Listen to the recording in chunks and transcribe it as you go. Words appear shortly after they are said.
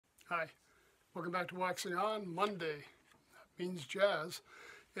Hi, welcome back to Waxing On Monday. That means jazz.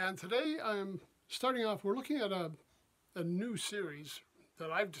 And today I'm starting off, we're looking at a new series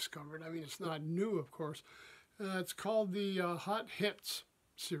that I've discovered. I mean, it's not new, of course. It's called the Hot Hits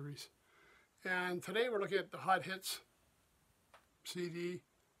series. And today we're looking at the Hot Hits CD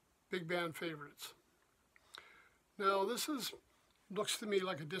Big Band Favorites. Now this looks to me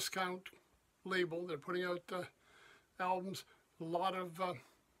like a discount label. They're putting out albums, a lot of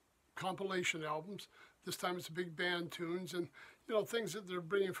compilation albums. This time it's big band tunes and things that they're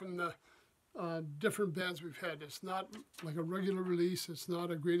bringing from the different bands we've had. It's not like a regular release. It's not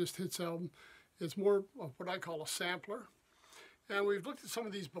a greatest hits album. It's more of what I call a sampler. And we've looked at some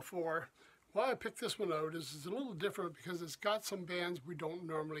of these before. Why I picked this one out is it's a little different because it's got some bands we don't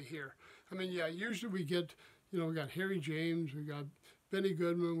normally hear. I mean, yeah, usually we get, we got Harry James, we've got Benny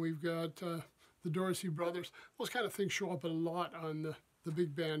Goodman, we've got the Dorsey Brothers. Those kind of things show up a lot on the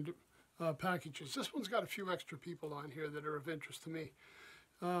big band packages. This one's got a few extra people on here that are of interest to me.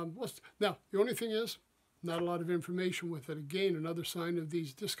 Now, the only thing is, not a lot of information with it. Again, another sign of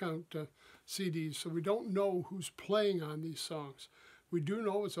these discount CDs, so we don't know who's playing on these songs. We do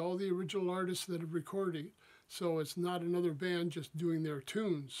know it's all the original artists that have recorded it, so it's not another band just doing their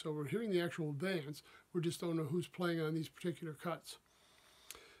tunes. So we're hearing the actual bands, we just don't know who's playing on these particular cuts.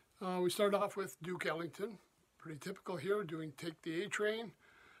 We start off with Duke Ellington, pretty typical here, doing Take the A Train.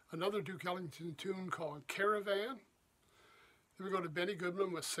 Another Duke Ellington tune called Caravan. Then we go to Benny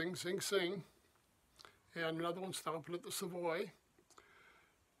Goodman with Sing, Sing, Sing. And another one, Stomping at the Savoy.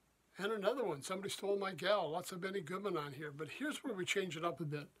 And another one, Somebody Stole My Gal. Lots of Benny Goodman on here. But here's where we change it up a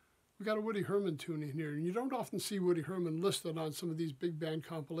bit. We got a Woody Herman tune in here. And you don't often see Woody Herman listed on some of these big band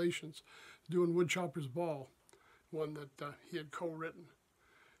compilations, doing Woodchopper's Ball, one that he had co-written.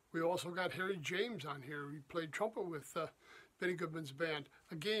 We also got Harry James on here. He played trumpet with Benny Goodman's band.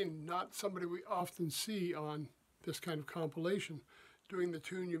 Again, not somebody we often see on this kind of compilation, doing the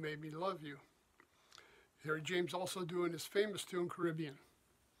tune You Made Me Love You. Harry James also doing his famous tune, Caribbean.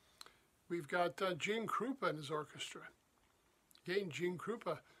 We've got Gene Krupa and his orchestra. Again, Gene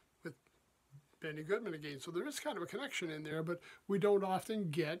Krupa with Benny Goodman again. So there is kind of a connection in there, but we don't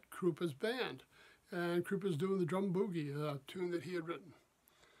often get Krupa's band. And Krupa's doing the Drum Boogie, a tune that he had written.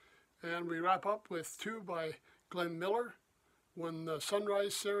 And we wrap up with two by Glenn Miller, one the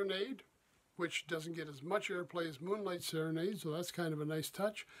Sunrise Serenade, which doesn't get as much airplay as Moonlight Serenade, so that's kind of a nice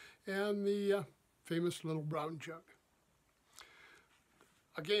touch, and the famous Little Brown Jug.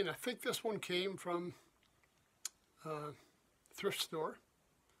 Again, I think this one came from thrift store.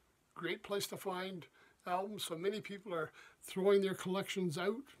 Great place to find albums. So many people are throwing their collections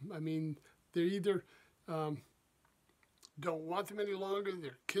out. I mean, they either don't want them any longer,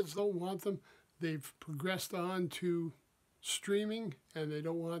 their kids don't want them, they've progressed on to streaming and they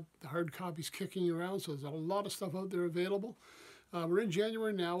don't want the hard copies kicking around, so there's a lot of stuff out there available. We're in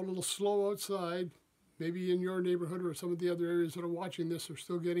January now, a little slow outside. Maybe in your neighborhood or some of the other areas that are watching this are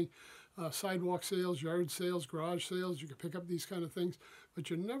still getting sidewalk sales, yard sales, garage sales. You can pick up these kind of things, but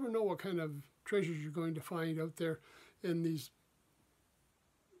you never know what kind of treasures you're going to find out there in these,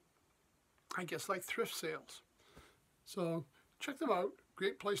 I guess, like thrift sales. So check them out.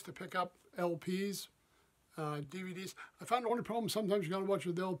 Great place to pick up LPs, DVDs. I found the only problem, sometimes you got to watch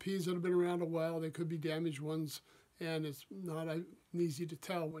with LPs that have been around a while. They could be damaged ones, and it's not easy to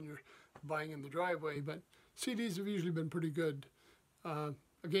tell when you're buying in the driveway, but CDs have usually been pretty good.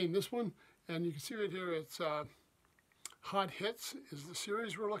 Again, this one, and you can see right here, it's Hot Hits is the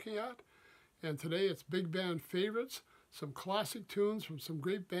series we're looking at, and today it's Big Band Favorites, some classic tunes from some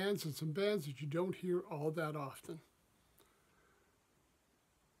great bands and some bands that you don't hear all that often.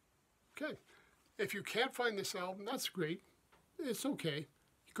 Okay, if you can't find this album, that's great. It's okay.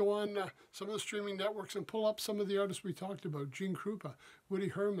 You go on some of the streaming networks and pull up some of the artists we talked about, Gene Krupa, Woody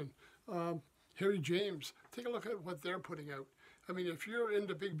Herman, Harry James. Take a look at what they're putting out. I mean, if you're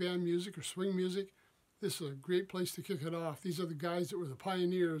into big band music or swing music, this is a great place to kick it off. These are the guys that were the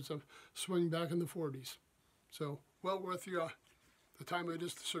pioneers of swing back in the 40s. So, well worth the time it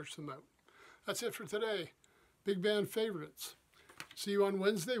is to search them out. That's it for today. Big Band Favorites. See you on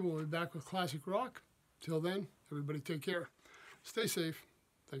Wednesday. We'll be back with classic rock. Till then, everybody take care. Stay safe.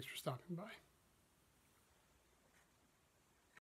 Thanks for stopping by.